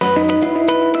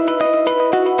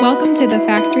Welcome to the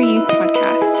Factory Youth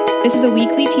Podcast. This is a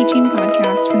weekly teaching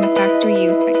podcast from the Factory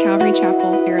Youth at Calvary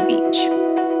Chapel, Vero Beach.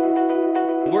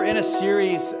 We're in a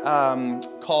series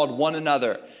called One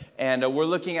Another, and we're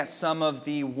looking at some of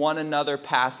the one another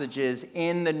passages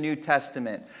in the New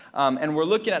Testament. And we're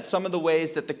looking at some of the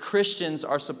ways that the Christians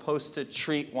are supposed to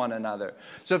treat one another.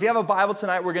 So if you have a Bible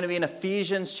tonight, we're going to be in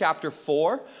Ephesians chapter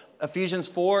 4. Ephesians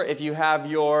 4, if you have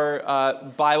your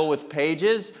Bible with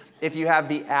pages, if you have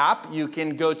the app, you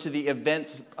can go to the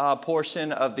events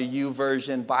portion of the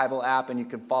YouVersion Bible app, and you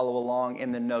can follow along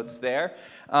in the notes there.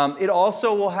 It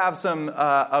also will have some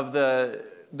of the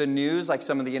news, like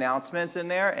some of the announcements in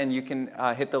there, and you can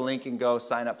hit the link and go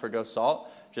sign up for Go Salt.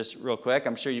 Just real quick.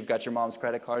 I'm sure you've got your mom's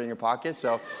credit card in your pocket,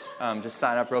 so just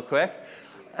sign up real quick.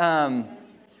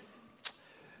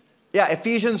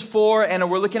 Ephesians 4, and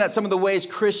we're looking at some of the ways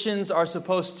Christians are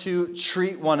supposed to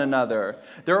treat one another.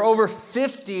 There are over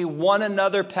 50 one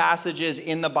another passages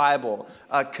in the Bible.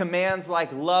 Commands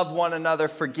like love one another,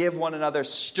 forgive one another,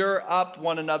 stir up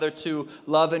one another to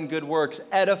love and good works,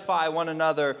 edify one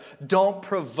another, don't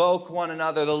provoke one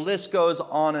another. The list goes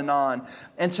on and on.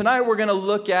 And tonight we're going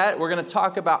to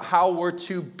talk about how we're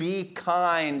to be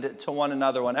kind to one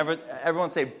another. Everyone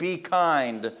say, be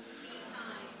kind.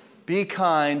 Be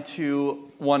kind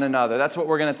to one another. That's what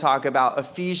we're going to talk about.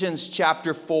 Ephesians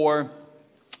chapter 4,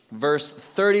 verse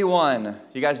 31.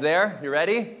 You guys there? You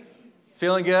ready?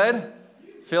 Feeling good?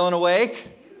 Feeling awake?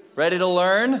 Ready to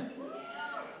learn?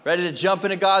 Ready to jump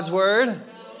into God's word? All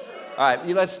right,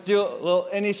 let's do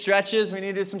any stretches? We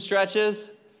need to do some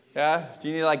stretches? Yeah? Do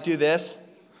you need to do this?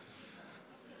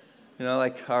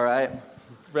 All right,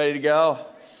 ready to go?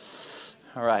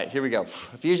 All right, here we go.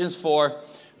 Ephesians 4.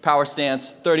 Power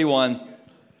stance, 31,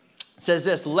 says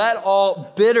this: let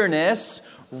all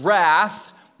bitterness,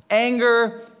 wrath,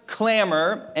 anger,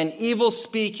 clamor, and evil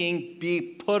speaking be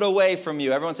put away from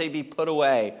you. Everyone say, be put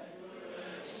away.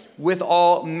 With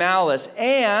all malice,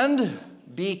 and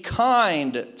be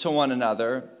kind to one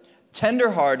another,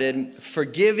 tenderhearted,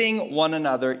 forgiving one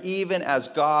another, even as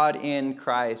God in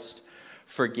Christ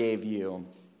forgave you.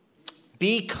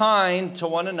 Be kind to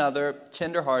one another,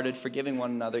 tenderhearted, forgiving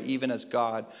one another, even as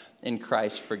God in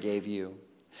Christ forgave you.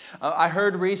 I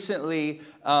heard recently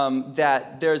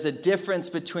that there's a difference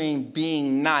between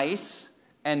being nice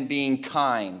and being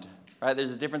kind. Right?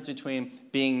 There's a difference between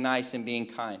being nice and being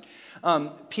kind.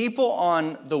 People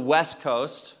on the West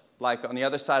Coast, like on the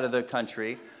other side of the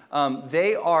country,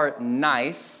 they are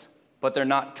nice, but they're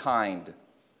not kind.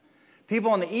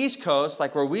 People on the East Coast,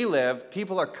 like where we live,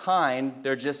 people are kind,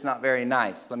 they're just not very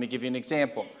nice. Let me give you an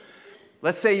example.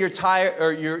 Let's say your tire,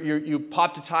 or you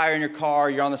popped a tire in your car,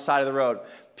 you're on the side of the road.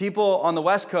 People on the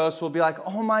West Coast will be like,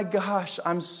 oh my gosh,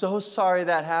 I'm so sorry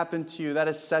that happened to you. That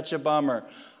is such a bummer.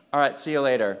 All right, see you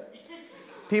later.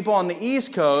 People on the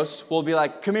East Coast will be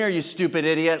like, come here, you stupid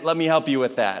idiot. Let me help you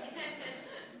with that.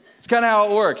 It's kind of how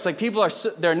it works. People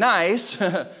they're nice,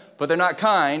 but they're not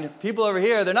kind. People over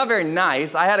here, they're not very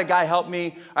nice. I had a guy help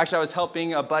me. Actually, I was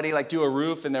helping a buddy do a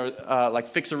roof, and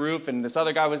fix a roof, and this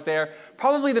other guy was there.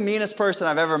 Probably the meanest person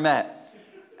I've ever met.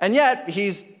 And yet,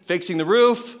 he's fixing the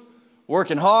roof,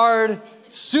 working hard,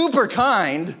 super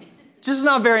kind, just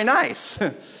not very nice.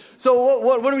 So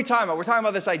what are we talking about? We're talking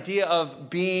about this idea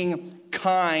of being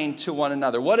kind to one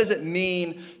another. What does it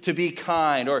mean to be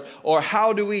kind? Or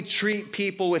how do we treat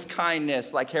people with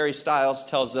kindness, like Harry Styles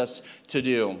tells us to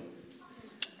do?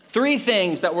 3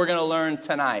 things that we're going to learn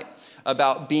tonight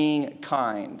about being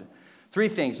kind. 3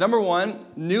 things. Number 1,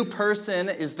 new person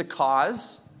is the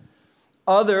cause.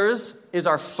 Others is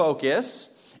our focus.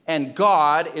 And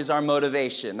God is our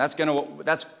motivation. That's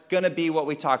going to be what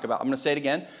we talk about. I'm going to say it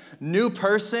again. New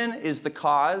person is the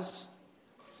cause.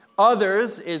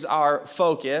 Others is our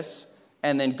focus,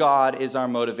 and then God is our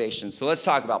motivation. So let's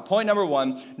talk about point number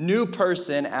 1, new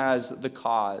person as the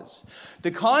cause.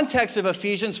 The context of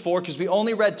Ephesians 4, because we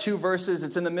only read 2 verses,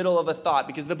 it's in the middle of a thought,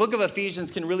 because the book of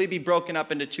Ephesians can really be broken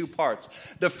up into 2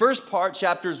 parts. The first part,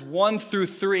 chapters 1 through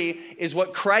 3, is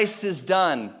what Christ has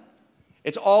done.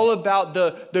 It's all about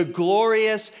the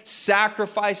glorious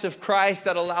sacrifice of Christ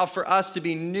that allowed for us to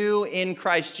be new in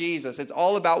Christ Jesus. It's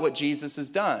all about what Jesus has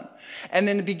done. And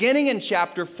then the beginning in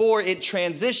chapter 4, it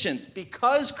transitions.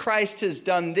 Because Christ has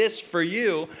done this for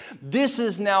you, this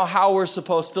is now how we're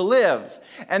supposed to live.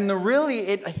 And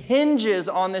it hinges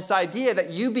on this idea that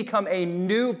you become a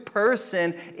new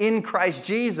person in Christ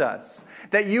Jesus.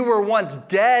 That you were once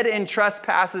dead in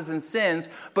trespasses and sins,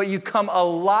 but you come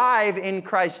alive in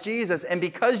Christ Jesus. And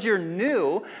because you're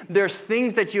new, there's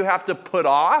things that you have to put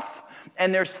off,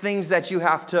 and there's things that you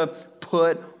have to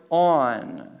put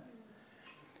on.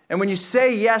 And when you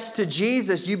say yes to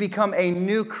Jesus, you become a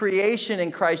new creation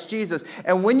in Christ Jesus.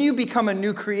 And when you become a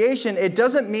new creation, it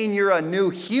doesn't mean you're a new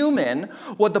human.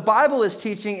 What the Bible is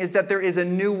teaching is that there is a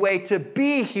new way to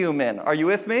be human. Are you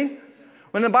with me?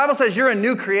 When the Bible says you're a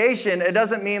new creation, it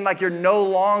doesn't mean like you're no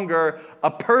longer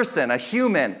a person, a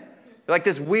human. You're like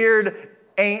this weird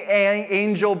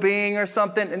angel being or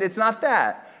something. And it's not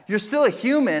that. You're still a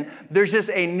human. There's just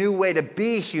a new way to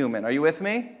be human. Are you with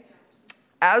me?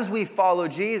 As we follow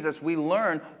Jesus, we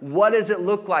learn what does it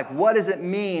look like? What does it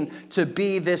mean to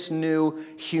be this new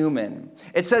human?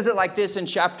 It says it like this in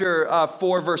chapter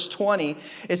 4, verse 20.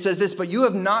 It says this, but you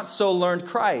have not so learned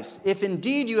Christ. If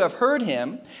indeed you have heard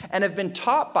him and have been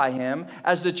taught by him,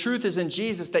 as the truth is in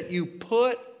Jesus, that you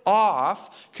put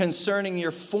off concerning your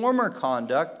former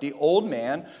conduct, the old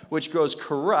man, which grows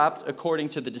corrupt according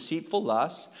to the deceitful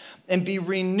lusts, and be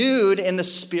renewed in the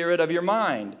spirit of your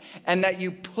mind, and that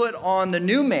you put on the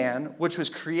new man, which was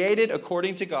created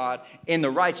according to God in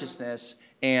the righteousness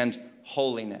and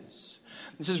holiness.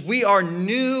 It says we are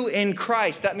new in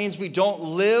Christ. That means we don't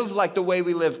live like the way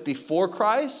we lived before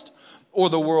Christ or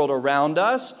the world around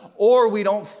us, or we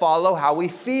don't follow how we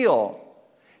feel.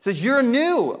 It says you're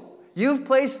new. You've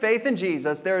placed faith in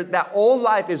Jesus. That old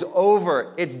life is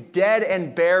over. It's dead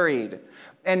and buried.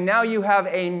 And now you have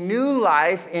a new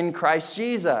life in Christ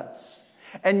Jesus.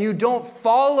 And you don't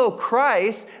follow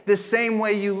Christ the same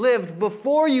way you lived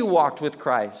before you walked with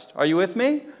Christ. Are you with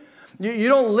me? You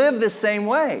don't live the same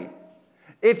way.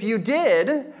 If you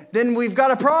did, then we've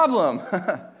got a problem.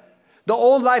 The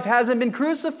old life hasn't been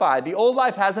crucified. The old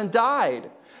life hasn't died.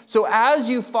 So as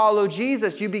you follow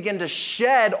Jesus, you begin to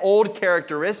shed old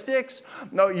characteristics,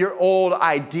 your old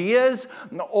ideas,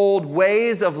 old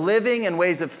ways of living and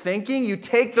ways of thinking. You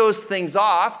take those things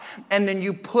off, and then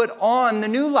you put on the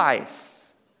new life.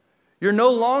 You're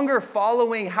no longer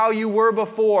following how you were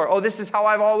before. Oh, this is how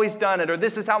I've always done it, or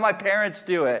this is how my parents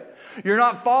do it. You're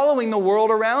not following the world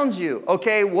around you.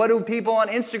 Okay, what do people on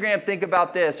Instagram think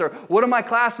about this? Or what do my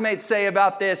classmates say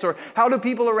about this? Or how do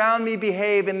people around me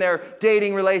behave in their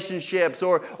dating relationships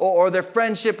or their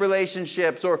friendship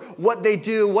relationships, or what they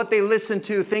do, what they listen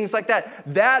to, things like that.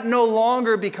 That no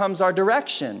longer becomes our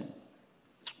direction.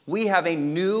 We have a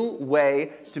new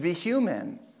way to be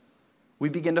human. We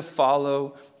begin to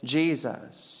follow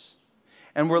Jesus.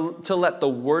 And we're to let the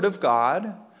Word of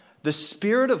God, the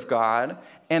Spirit of God,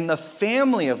 and the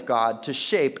family of God to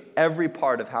shape every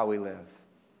part of how we live.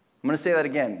 I'm going to say that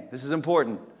again. This is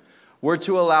important. We're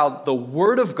to allow the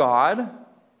Word of God,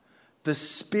 the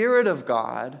Spirit of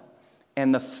God,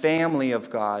 and the family of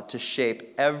God to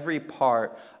shape every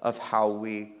part of how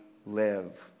we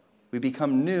live. We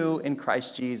become new in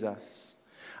Christ Jesus.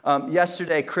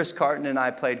 Yesterday, Chris Carton and I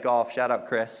played golf. Shout out,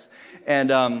 Chris.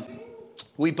 And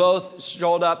we both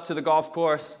strolled up to the golf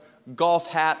course, golf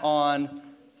hat on,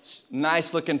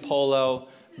 nice looking polo,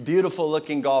 beautiful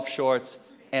looking golf shorts,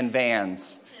 and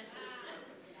Vans.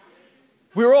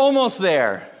 We were almost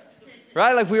there,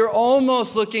 right? Like we were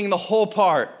almost looking the whole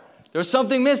part. There was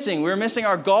something missing. We were missing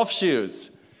our golf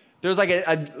shoes. There was like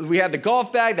we had the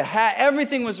golf bag, the hat,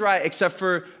 everything was right except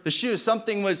for the shoes.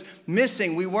 Something was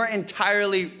missing. We weren't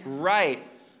entirely right.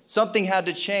 Something had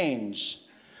to change.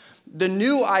 The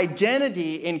new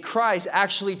identity in Christ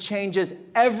actually changes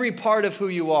every part of who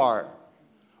you are.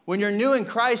 When you're new in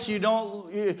Christ,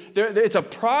 it's a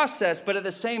process, but at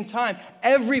the same time,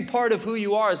 every part of who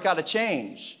you are has got to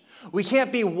change. We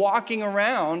can't be walking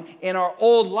around in our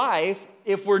old life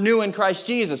if we're new in Christ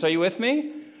Jesus. Are you with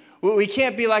me? We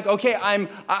can't be like, okay,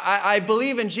 I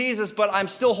believe in Jesus, but I'm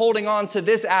still holding on to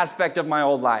this aspect of my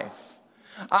old life.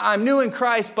 I'm new in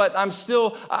Christ, but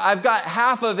I've got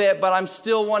half of it, but I'm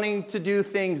still wanting to do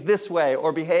things this way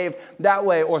or behave that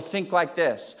way or think like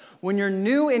this. When you're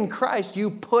new in Christ, you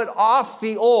put off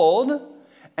the old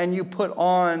and you put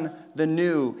on the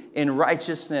new in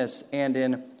righteousness and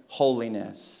in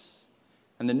holiness.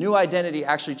 And the new identity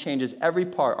actually changes every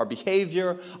part. Our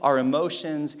behavior, our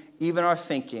emotions, even our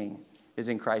thinking is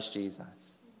in Christ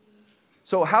Jesus.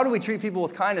 So how do we treat people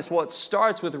with kindness? Well, it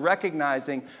starts with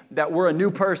recognizing that we're a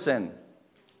new person.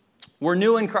 We're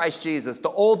new in Christ Jesus. The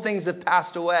old things have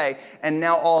passed away, and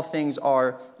now all things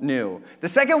are new. The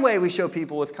second way we show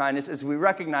people with kindness is we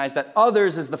recognize that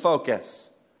others is the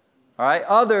focus. All right,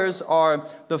 others are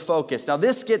the focus. Now,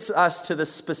 this gets us to the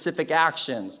specific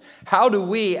actions. How do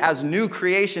we, as new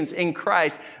creations in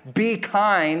Christ, be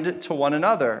kind to one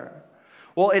another?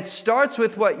 Well, it starts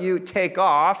with what you take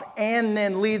off and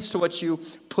then leads to what you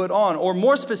put on. Or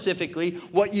more specifically,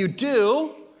 what you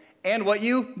do and what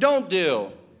you don't do.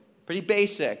 Pretty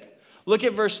basic. Look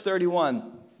at verse 31.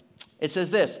 It says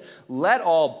this, let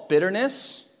all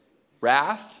bitterness,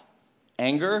 wrath,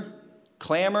 anger,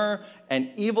 clamor,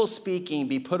 and evil speaking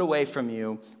be put away from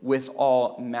you with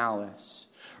all malice.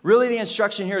 Really, the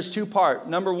instruction here is two-part.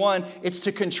 Number one, it's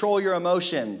to control your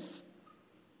emotions.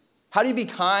 How do you be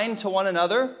kind to one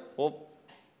another? Well,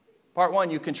 part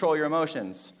one, you control your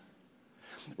emotions.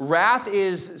 Wrath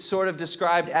is sort of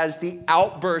described as the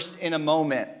outburst in a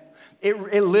moment.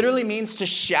 It literally means to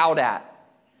shout at.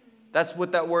 That's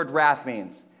what that word wrath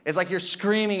means. It's like you're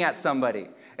screaming at somebody.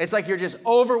 It's like you're just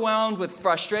overwhelmed with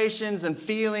frustrations and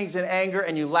feelings and anger,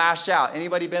 and you lash out.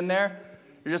 Anybody been there?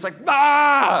 You're just like,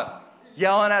 ah!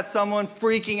 Yelling at someone,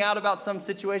 freaking out about some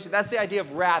situation. That's the idea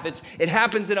of wrath. It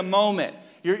happens in a moment.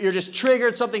 You're just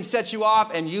triggered, something sets you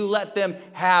off, and you let them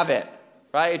have it,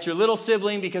 right? It's your little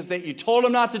sibling because you told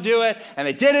them not to do it, and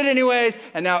they did it anyways,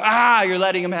 and now, you're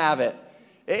letting them have it.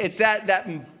 It's that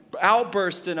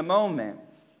outburst in a moment.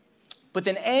 But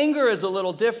then anger is a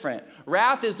little different.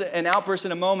 Wrath is an outburst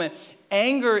in a moment.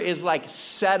 Anger is like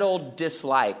settled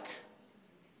dislike.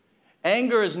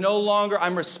 Anger is no longer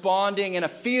I'm responding in a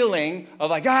feeling of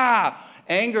like,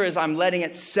 Anger is I'm letting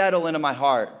it settle into my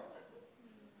heart.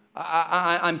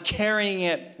 I'm carrying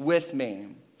it with me.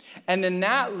 And then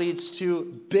that leads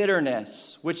to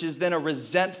bitterness, which is then a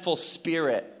resentful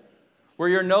spirit, where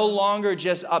you're no longer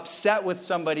just upset with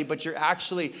somebody, but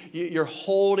you're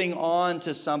holding on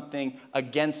to something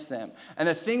against them. And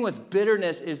the thing with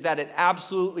bitterness is that it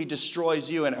absolutely destroys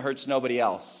you and it hurts nobody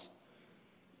else.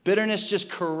 Bitterness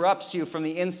just corrupts you from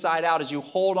the inside out as you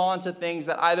hold on to things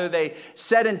that either they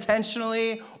said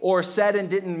intentionally or said and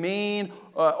didn't mean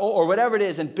or whatever it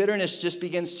is. And bitterness just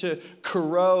begins to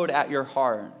corrode at your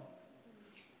heart.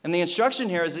 And the instruction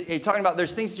here is he's talking about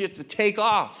there's things you have to take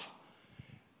off.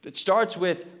 It starts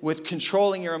with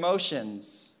controlling your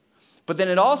emotions. But then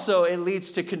it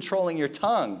leads to controlling your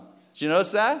tongue. Did you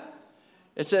notice that?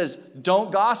 It says,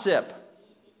 don't gossip.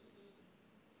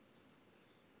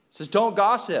 It says, don't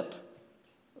gossip.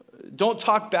 Don't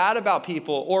talk bad about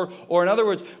people. Or in other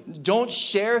words, don't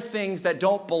share things that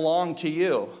don't belong to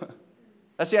you.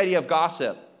 That's the idea of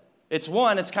gossip. It's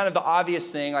kind of the obvious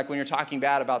thing, like when you're talking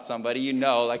bad about somebody,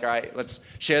 like, all right, let's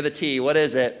share the tea. What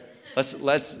is it?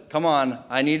 Let's come on.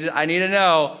 I need to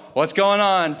know what's going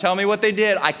on. Tell me what they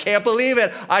did. I can't believe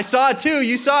it. I saw it too.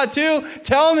 You saw it too.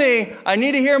 Tell me. I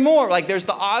need to hear more. Like there's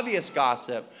the obvious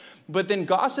gossip. But then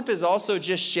gossip is also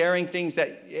just sharing things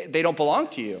that they don't belong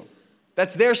to you.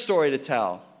 That's their story to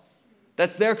tell.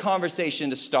 That's their conversation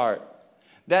to start.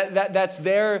 That's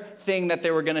their thing that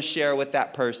they were going to share with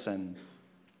that person.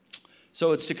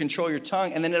 So it's to control your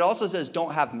tongue. And then it also says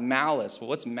don't have malice. Well,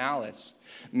 what's malice?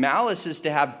 Malice is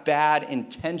to have bad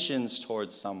intentions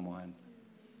towards someone.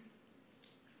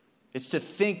 It's to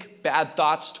think bad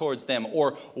thoughts towards them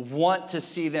or want to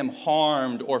see them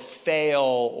harmed or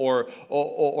fail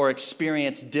or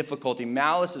experience difficulty.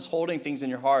 Malice is holding things in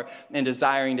your heart and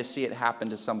desiring to see it happen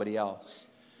to somebody else.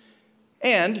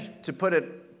 And to put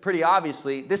it pretty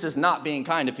obviously, this is not being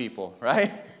kind to people,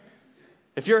 right?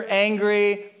 If you're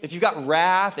angry, if you've got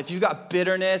wrath, if you've got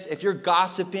bitterness, if you're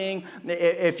gossiping,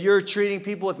 if you're treating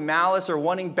people with malice or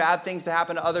wanting bad things to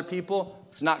happen to other people,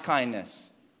 it's not kindness.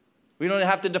 We don't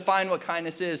have to define what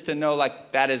kindness is to know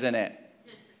like that isn't it.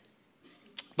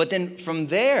 But then from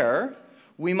there,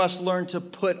 we must learn to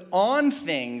put on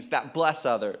things that bless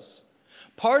others.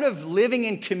 Part of living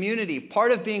in community,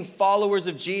 part of being followers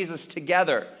of Jesus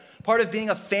together, part of being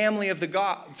a family of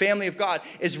God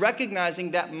is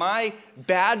recognizing that my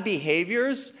bad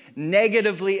behaviors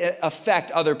negatively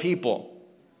affect other people.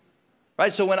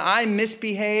 Right? So when I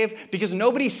misbehave, because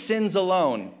nobody sins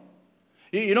alone.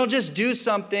 You don't just do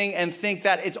something and think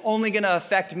that it's only going to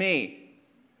affect me.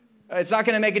 It's not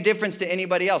going to make a difference to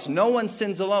anybody else. No one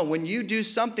sins alone. When you do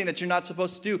something that you're not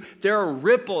supposed to do, there are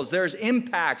ripples, there's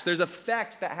impacts, there's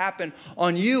effects that happen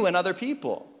on you and other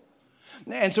people.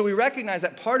 And so we recognize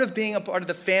that part of being a part of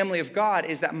the family of God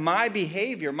is that my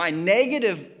behavior, my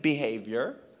negative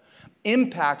behavior,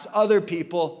 impacts other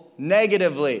people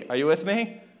negatively. Are you with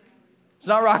me? It's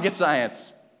not rocket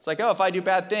science. It's like, if I do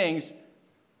bad things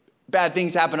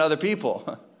happen to other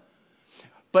people.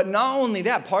 But not only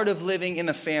that, part of living in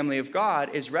the family of God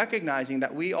is recognizing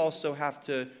that we also have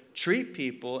to treat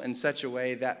people in such a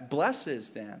way that blesses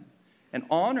them and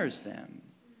honors them.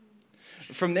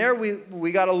 From there,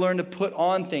 we got to learn to put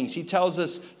on things. He tells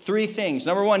us 3 things.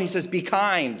 Number 1, he says, be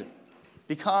kind.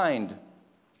 Be kind.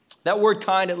 That word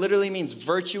kind, it literally means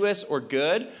virtuous or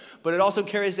good, but it also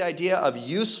carries the idea of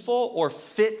useful or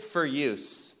fit for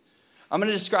use. I'm going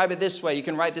to describe it this way. You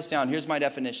can write this down. Here's my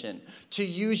definition. To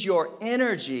use your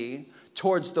energy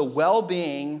towards the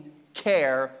well-being,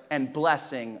 care, and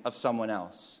blessing of someone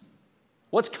else.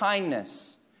 What's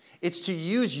kindness? It's to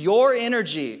use your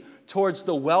energy towards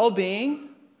the well-being,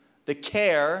 the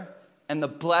care, and the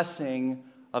blessing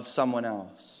of someone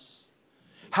else?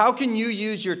 How can you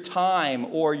use your time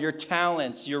or your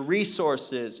talents, your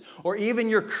resources, or even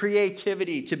your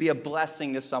creativity to be a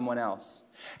blessing to someone else?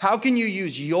 How can you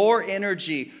use your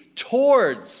energy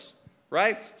towards,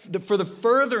 right, for the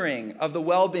furthering of the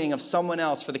well-being of someone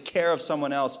else, for the care of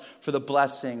someone else, for the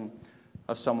blessing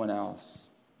of someone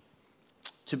else?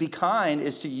 To be kind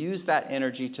is to use that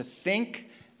energy to think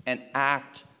and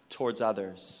act towards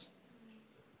others.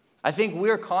 I think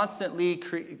we're constantly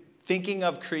thinking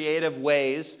of creative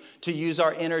ways to use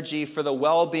our energy for the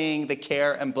well-being, the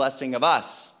care, and blessing of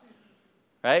us,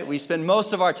 right? We spend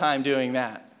most of our time doing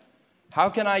that. How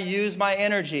can I use my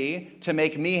energy to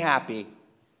make me happy?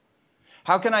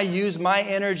 How can I use my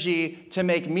energy to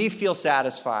make me feel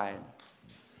satisfied?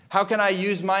 How can I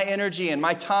use my energy and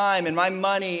my time and my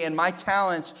money and my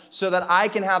talents so that I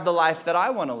can have the life that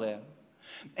I want to live?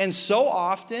 And so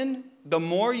often, the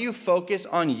more you focus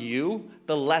on you,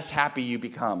 the less happy you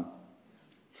become.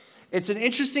 It's an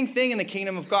interesting thing in the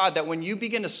kingdom of God that when you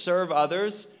begin to serve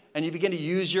others and you begin to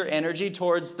use your energy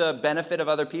towards the benefit of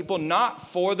other people, not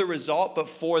for the result, but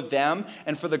for them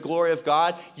and for the glory of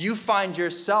God, you find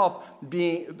yourself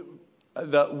being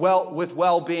with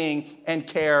well-being and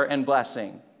care and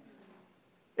blessing.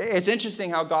 It's interesting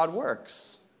how God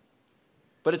works,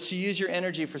 but it's to use your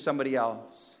energy for somebody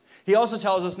else. He also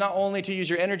tells us not only to use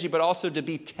your energy, but also to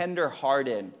be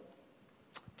tender-hearted.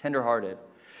 Tender-hearted.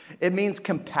 It means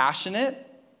compassionate.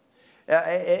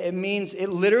 It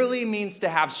literally means to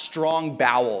have strong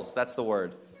bowels. That's the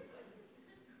word.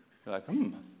 You're like,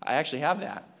 I actually have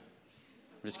that.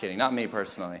 I'm just kidding. Not me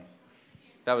personally.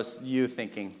 That was you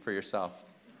thinking for yourself.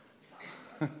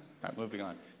 All right, moving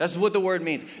on. That's what the word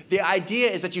means. The idea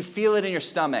is that you feel it in your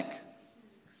stomach.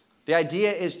 The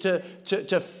idea is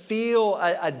to feel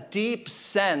a deep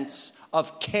sense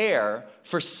of care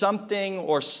for something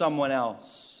or someone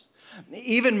else.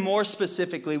 Even more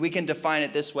specifically, we can define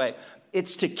it this way.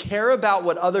 It's to care about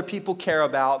what other people care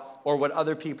about or what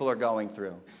other people are going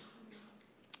through.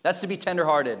 That's to be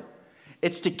tenderhearted.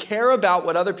 It's to care about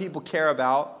what other people care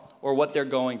about or what they're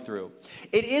going through.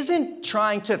 It isn't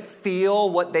trying to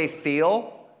feel what they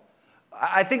feel.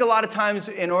 I think a lot of times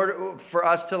in order for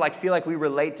us to feel like we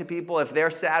relate to people, if they're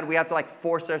sad, we have to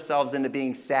force ourselves into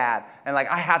being sad. And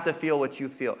I have to feel what you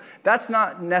feel. That's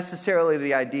not necessarily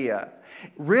the idea.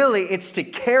 Really, it's to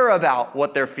care about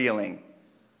what they're feeling.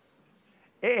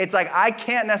 It's I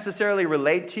can't necessarily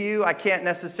relate to you. I can't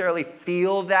necessarily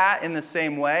feel that in the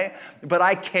same way. But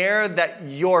I care that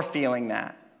you're feeling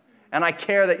that. And I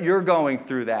care that you're going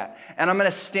through that. And I'm going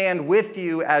to stand with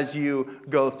you as you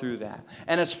go through that.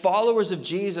 And as followers of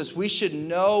Jesus, we should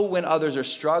know when others are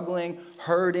struggling,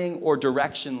 hurting, or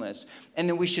directionless. And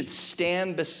then we should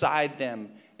stand beside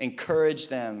them, encourage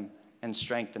them, and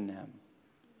strengthen them.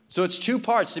 So it's two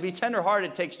parts. To be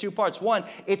tenderhearted takes two parts. One,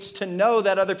 it's to know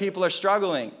that other people are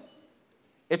struggling.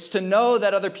 It's to know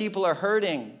that other people are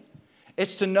hurting.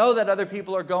 It's to know that other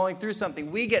people are going through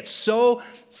something. We get so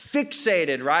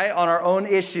fixated, right, on our own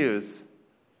issues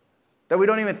that we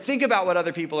don't even think about what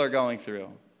other people are going through.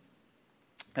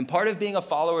 And part of being a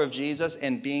follower of Jesus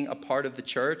and being a part of the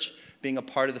church, being a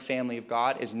part of the family of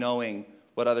God, is knowing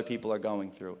what other people are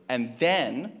going through. And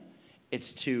then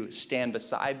it's to stand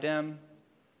beside them,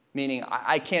 meaning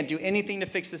I can't do anything to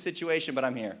fix the situation, but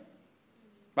I'm here.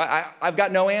 I've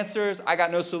got no answers. I got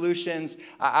no solutions.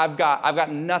 I've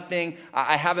got nothing.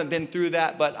 I haven't been through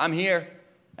that, but I'm here,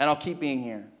 and I'll keep being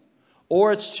here.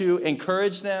 Or it's to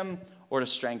encourage them or to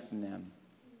strengthen them.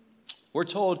 We're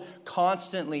told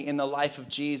constantly in the life of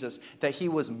Jesus that he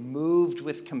was moved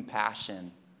with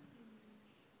compassion.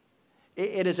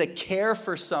 It is a care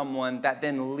for someone that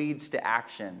then leads to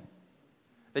action.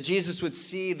 That Jesus would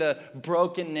see the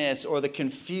brokenness or the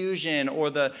confusion or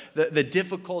the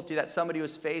difficulty that somebody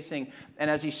was facing. And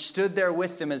as he stood there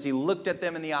with them, as he looked at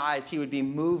them in the eyes, he would be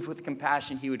moved with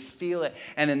compassion. He would feel it.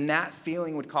 And then that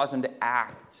feeling would cause him to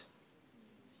act.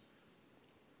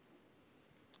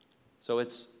 So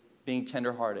it's being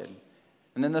tenderhearted.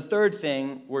 And then the third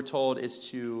thing we're told is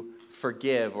to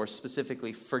forgive, or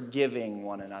specifically forgiving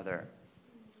one another.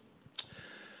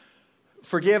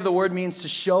 Forgive, the word means to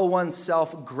show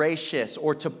oneself gracious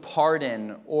or to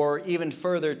pardon, or even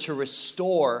further, to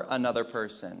restore another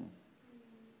person.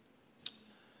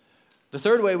 The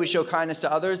third way we show kindness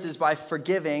to others is by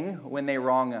forgiving when they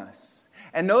wrong us.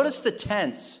 And notice the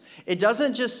tense. It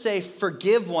doesn't just say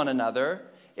forgive one another.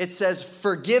 It says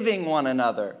forgiving one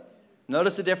another.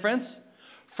 Notice the difference?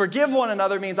 Forgive one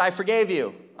another means I forgave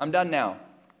you. I'm done now.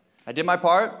 I did my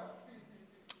part.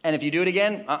 And if you do it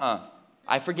again,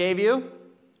 I forgave you.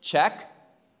 Check.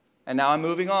 and now I'm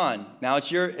moving on. Now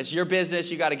it's your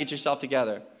business. You got to get yourself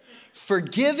together.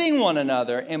 Forgiving one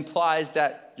another implies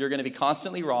that you're going to be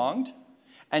constantly wronged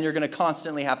and you're going to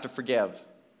constantly have to forgive.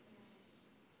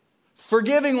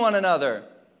 Forgiving one another.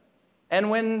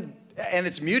 And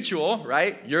it's mutual,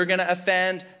 right? You're going to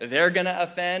offend, they're going to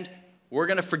offend. We're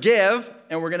going to forgive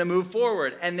and we're going to move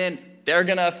forward. And then they're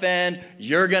going to offend,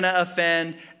 you're going to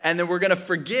offend, and then we're going to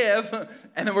forgive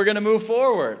and then we're going to move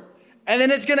forward. And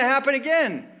then it's going to happen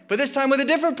again, but this time with a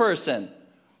different person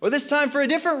or this time for a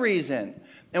different reason.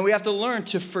 And we have to learn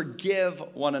to forgive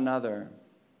one another.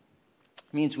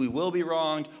 It means we will be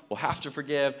wronged, we'll have to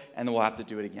forgive, and then we'll have to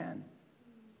do it again.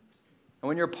 And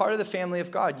when you're part of the family of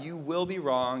God, you will be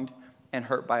wronged and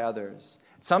hurt by others.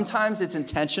 Sometimes it's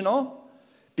intentional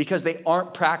because they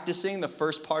aren't practicing the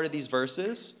first part of these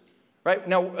verses. Right?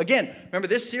 Now, again, remember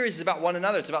this series is about one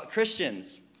another. It's about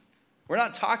Christians. We're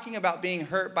not talking about being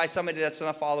hurt by somebody that's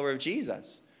not a follower of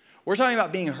Jesus. We're talking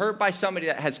about being hurt by somebody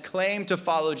that has claimed to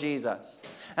follow Jesus.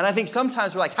 And I think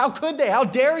sometimes we're like, how could they? How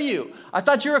dare you? I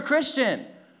thought you're a Christian.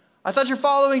 I thought you're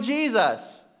following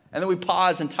Jesus. And then we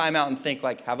pause and time out and think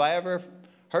like, have I ever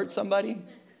hurt somebody?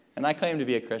 And I claim to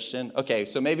be a Christian. Okay,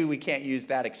 so maybe we can't use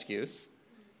that excuse.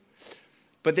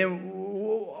 But then,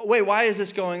 wait, why is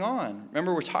this going on?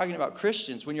 Remember, we're talking about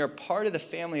Christians. When you're a part of the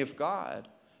family of God,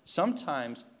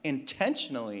 sometimes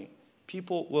intentionally,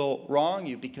 people will wrong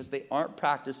you because they aren't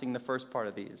practicing the first part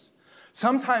of these.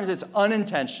 Sometimes it's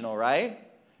unintentional, right?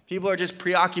 People are just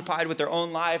preoccupied with their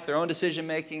own life, their own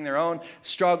decision-making, their own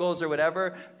struggles or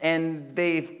whatever, and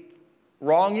they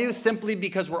wrong you simply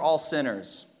because we're all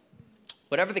sinners.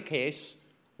 Whatever the case,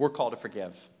 we're called to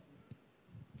forgive.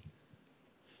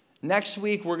 Next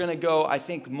week, we're going to go, I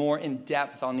think, more in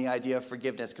depth on the idea of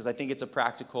forgiveness because I think it's a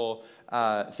practical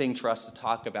thing for us to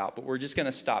talk about. But we're just going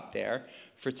to stop there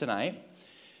for tonight.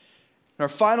 And our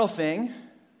final thing,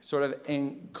 sort of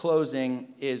in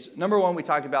closing, is number one, we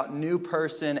talked about new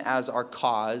person as our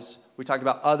cause. We talked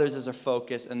about others as our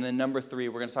focus. And then number three,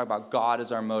 we're going to talk about God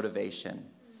as our motivation.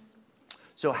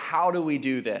 So how do we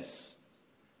do this?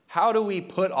 How do we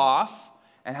put off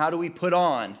and how do we put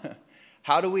on?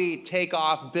 How do we take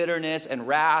off bitterness and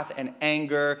wrath and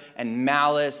anger and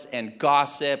malice and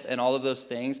gossip and all of those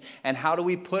things? And how do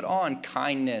we put on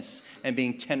kindness and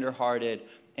being tenderhearted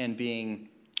and being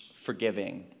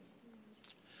forgiving?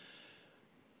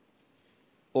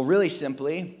 Well, really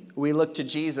simply, we look to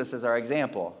Jesus as our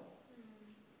example.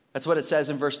 That's what it says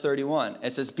in verse 31.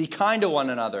 It says, be kind to one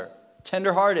another,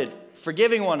 tenderhearted,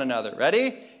 forgiving one another.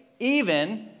 Ready?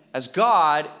 Even as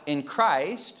God in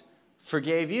Christ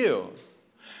forgave you.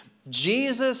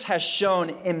 Jesus has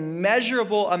shown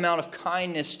immeasurable amount of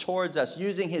kindness towards us,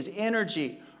 using his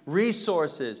energy,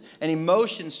 resources, and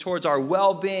emotions towards our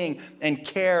well-being and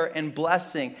care and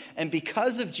blessing. And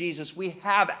because of Jesus, we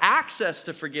have access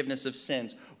to forgiveness of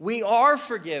sins. We are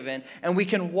forgiven, and we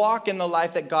can walk in the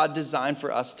life that God designed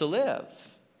for us to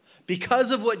live.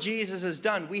 Because of what Jesus has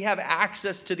done, we have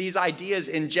access to these ideas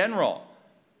in general.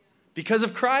 Because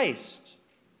of Christ.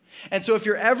 And so if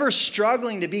you're ever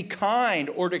struggling to be kind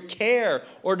or to care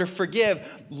or to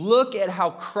forgive, look at how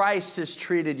Christ has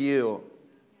treated you.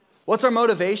 What's our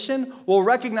motivation? Well,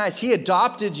 recognize he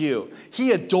adopted you.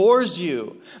 He adores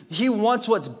you. He wants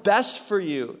what's best for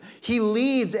you. He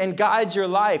leads and guides your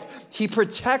life. He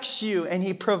protects you and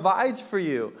he provides for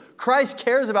you. Christ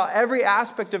cares about every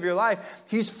aspect of your life.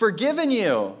 He's forgiven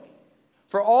you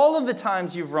for all of the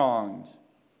times you've wronged.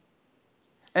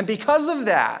 And because of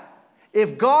that,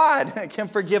 if God can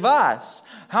forgive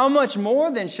us, how much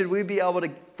more then should we be able to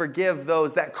forgive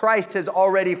those that Christ has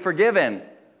already forgiven?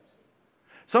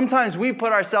 Sometimes we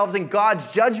put ourselves in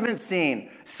God's judgment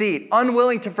seat,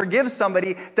 unwilling to forgive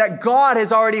somebody that God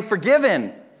has already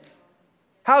forgiven.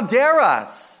 How dare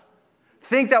us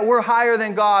think that we're higher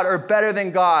than God or better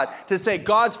than God to say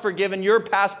God's forgiven your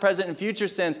past, present, and future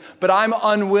sins, but I'm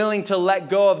unwilling to let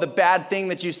go of the bad thing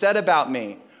that you said about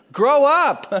me. Grow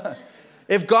up.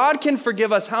 If God can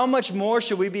forgive us, how much more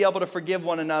should we be able to forgive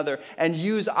one another and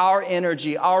use our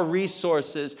energy, our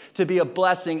resources to be a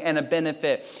blessing and a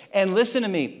benefit? And listen to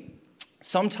me.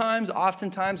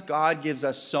 Oftentimes, God gives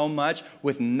us so much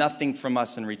with nothing from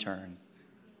us in return.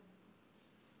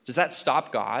 Does that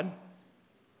stop God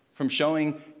from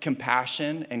showing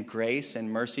compassion and grace and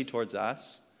mercy towards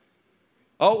us?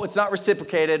 Oh, it's not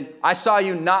reciprocated. I saw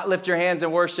you not lift your hands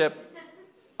in worship.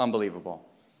 Unbelievable.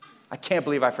 I can't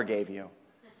believe I forgave you.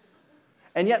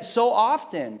 And yet so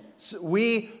often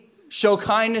we show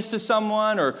kindness to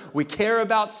someone or we care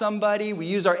about somebody, we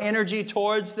use our energy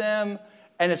towards them,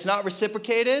 and it's not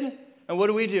reciprocated. And what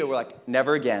do? We're like,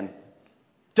 never again.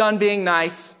 Done being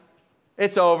nice.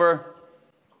 It's over.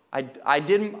 I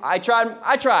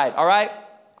tried, all right?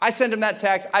 I sent him that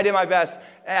text. I did my best.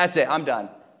 That's it. I'm done.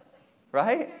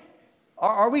 Right?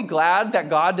 Are we glad that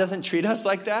God doesn't treat us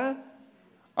like that?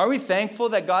 Are we thankful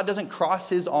that God doesn't cross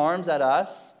his arms at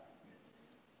us?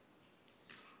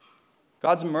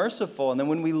 God's merciful. And then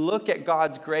when we look at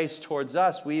God's grace towards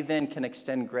us, we then can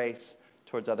extend grace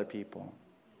towards other people.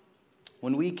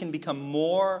 When we can become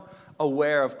more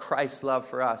aware of Christ's love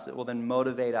for us, it will then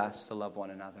motivate us to love one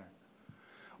another.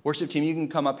 Worship team, you can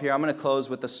come up here. I'm going to close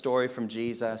with a story from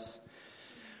Jesus.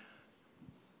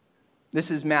 This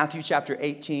is Matthew chapter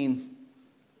 18.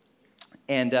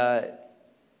 And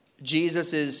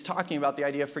Jesus is talking about the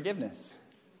idea of forgiveness.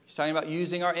 He's talking about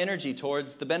using our energy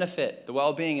towards the benefit, the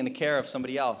well-being, and the care of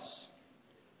somebody else.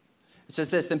 It says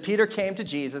this, then Peter came to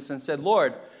Jesus and said,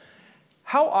 Lord,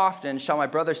 how often shall my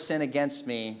brother sin against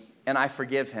me and I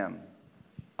forgive him?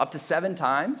 Up to 7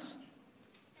 times?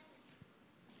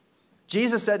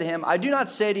 Jesus said to him, I do not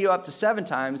say to you up to 7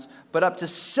 times, but up to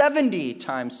 70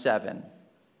 times 7.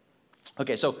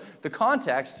 Okay, so the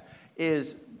context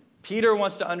is Peter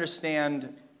wants to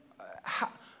understand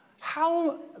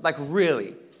how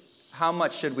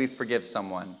much should we forgive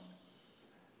someone?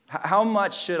 How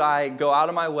much should I go out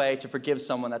of my way to forgive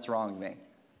someone that's wronged me?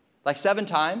 Like 7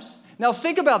 times? Now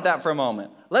think about that for a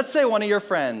moment. Let's say one of your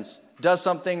friends does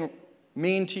something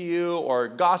mean to you or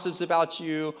gossips about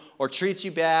you or treats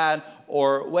you bad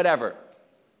or whatever.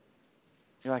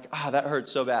 You're like, that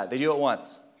hurts so bad. They do it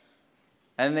once.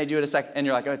 And then they do it a second, and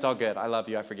you're like, it's all good. I love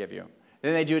you. I forgive you.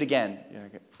 Then they do it again. You're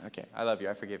like, okay, I love you.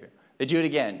 I forgive you. They do it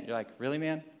again. You're like, really,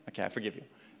 man? Okay, I forgive you.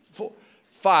 4,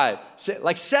 5, 6,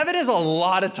 like 7 is a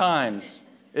lot of times,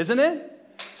 isn't it?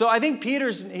 So I think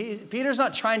Peter's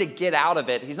not trying to get out of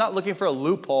it. He's not looking for a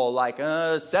loophole like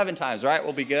 7 times, right?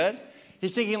 We'll be good.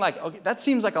 He's thinking like, okay, that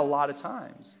seems like a lot of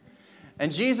times.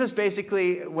 And Jesus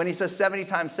basically, when he says 70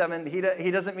 times 7,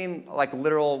 he doesn't mean like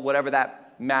literal whatever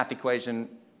that math equation,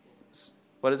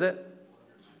 what is it?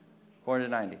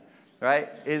 490, right?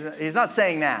 He's not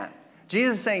saying that.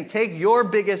 Jesus is saying take your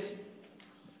biggest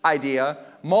idea,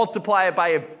 multiply it by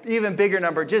an even bigger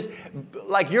number. Just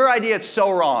like your idea, it's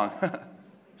so wrong.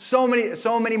 so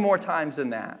many more times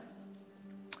than that.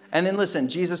 And then listen,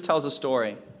 Jesus tells a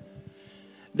story.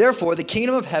 Therefore, the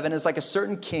kingdom of heaven is like a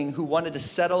certain king who wanted to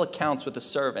settle accounts with the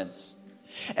servants.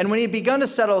 And when he had begun to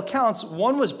settle accounts,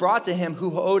 one was brought to him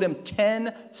who owed him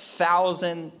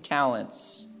 10,000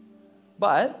 talents.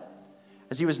 But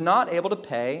as he was not able to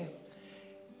pay,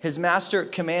 his master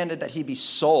commanded that he be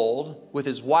sold with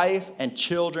his wife and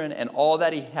children and all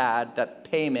that he had,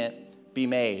 that payment be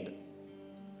made.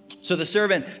 So the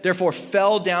servant therefore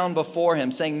fell down before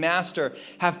him, saying, Master,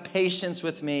 have patience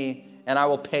with me, and I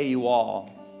will pay you all.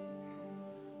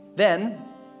 Then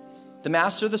the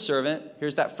master of the servant,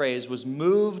 here's that phrase, was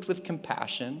moved with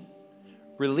compassion,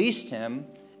 released him,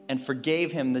 and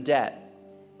forgave him the debt.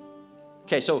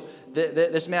 Okay, so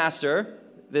this master,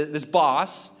 this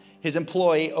boss, his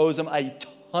employee owes him a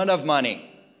ton of money.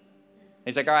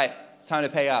 He's like, all right, it's time to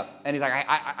pay up. And he's like,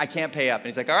 I can't pay up. And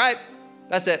he's like, all right,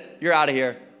 that's it. You're out of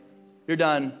here. You're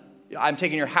done. I'm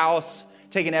taking your house,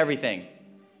 taking everything.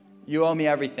 You owe me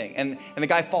everything. And the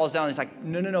guy falls down and he's like,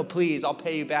 no, please, I'll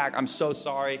pay you back. I'm so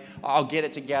sorry. I'll get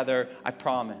it together. I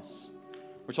promise.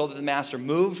 We're told that the master,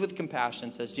 moved with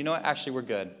compassion, says, do you know what? Actually, we're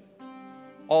good.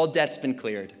 All debt's been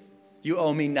cleared. You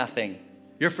owe me nothing.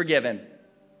 You're forgiven.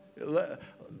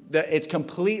 It's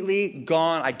completely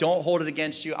gone. I don't hold it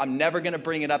against you. I'm never going to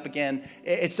bring it up again.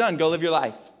 It's done. Go live your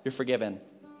life. You're forgiven.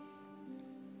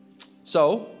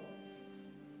 So,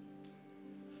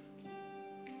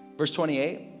 verse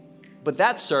 28, but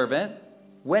that servant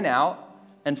went out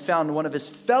and found one of his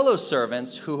fellow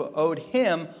servants who owed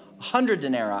him 100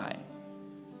 denarii.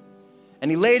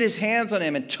 And he laid his hands on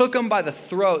him and took him by the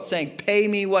throat, saying, pay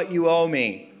me what you owe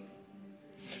me.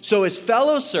 So his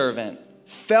fellow servant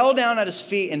fell down at his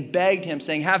feet and begged him,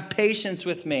 saying, have patience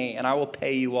with me, and I will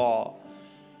pay you all.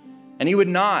 And he would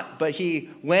not, but he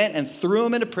went and threw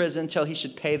him into prison till he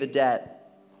should pay the debt.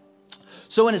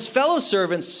 So when his fellow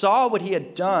servants saw what he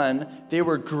had done, they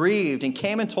were grieved and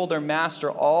came and told their master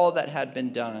all that had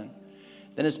been done.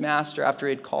 Then his master, after he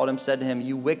had called him, said to him,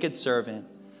 you wicked servant,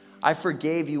 I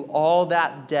forgave you all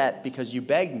that debt because you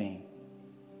begged me.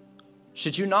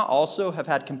 Should you not also have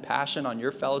had compassion on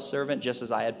your fellow servant just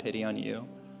as I had pity on you?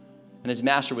 And his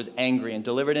master was angry and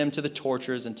delivered him to the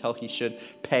torturers until he should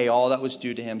pay all that was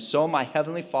due to him. So my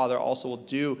heavenly Father also will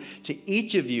do to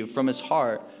each of you from his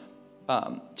heart,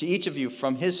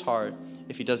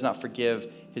 if he does not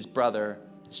forgive his brother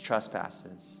his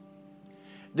trespasses.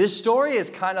 This story is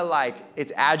kind of like,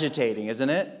 it's agitating, isn't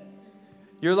it?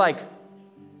 You're like,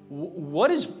 what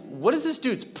is this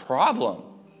dude's problem?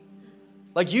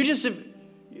 Like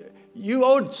you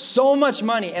owed so much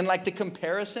money, and like the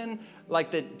comparison,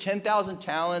 like the 10,000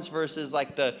 talents versus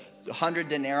like the 100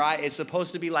 denarii is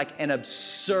supposed to be like an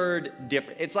absurd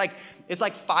difference. It's like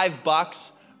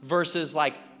 $5 versus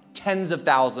like tens of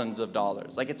thousands of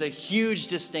dollars. Like it's a huge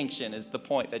distinction is the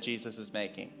point that Jesus is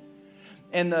making.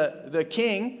 And the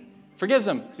king forgives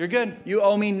him. You're good. You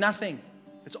owe me nothing.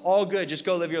 It's all good. Just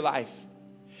go live your life.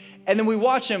 And then we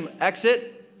watch him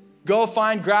exit,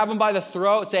 grab him by the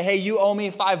throat, say, hey, you owe me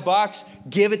 $5,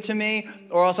 give it to me,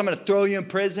 or else I'm going to throw you in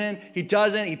prison. He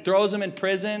doesn't. He throws him in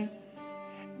prison.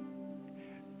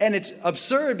 And it's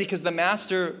absurd because the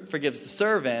master forgives the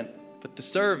servant, but the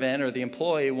servant or the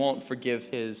employee won't forgive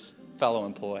his fellow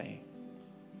employee.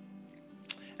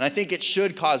 And I think it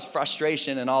should cause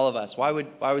frustration in all of us. Why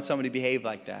would somebody behave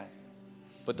like that?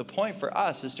 But the point for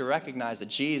us is to recognize that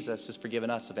Jesus has forgiven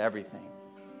us of everything.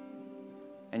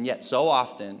 And yet so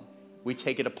often we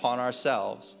take it upon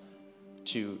ourselves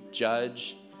to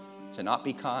judge, to not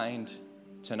be kind,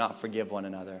 to not forgive one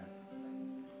another.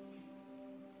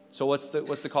 So what's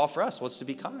the call for us? What's to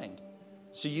be kind?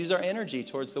 So use our energy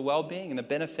towards the well-being and the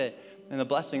benefit and the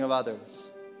blessing of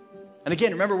others. And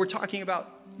again, remember, we're talking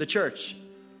about the church.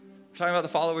 We're talking about the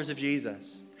followers of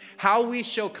Jesus. How we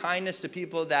show kindness to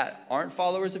people that aren't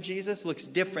followers of Jesus looks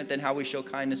different than how we show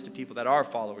kindness to people that are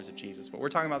followers of Jesus. But we're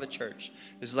talking about the church.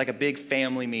 This is like a big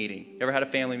family meeting. You ever had a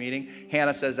family meeting?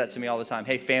 Hannah says that to me all the time.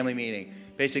 Hey, family meeting.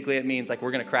 Basically, it means like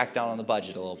we're going to crack down on the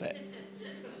budget a little bit.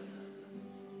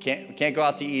 Can't go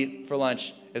out to eat for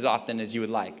lunch as often as you would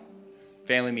like.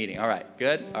 Family meeting. All right,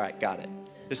 good? All right, got it.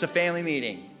 This is a family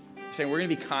meeting. We're saying we're going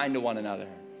to be kind to one another.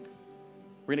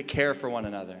 We're going to care for one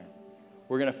another.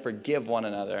 We're going to forgive one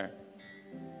another,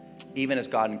 even as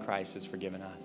God in Christ has forgiven us.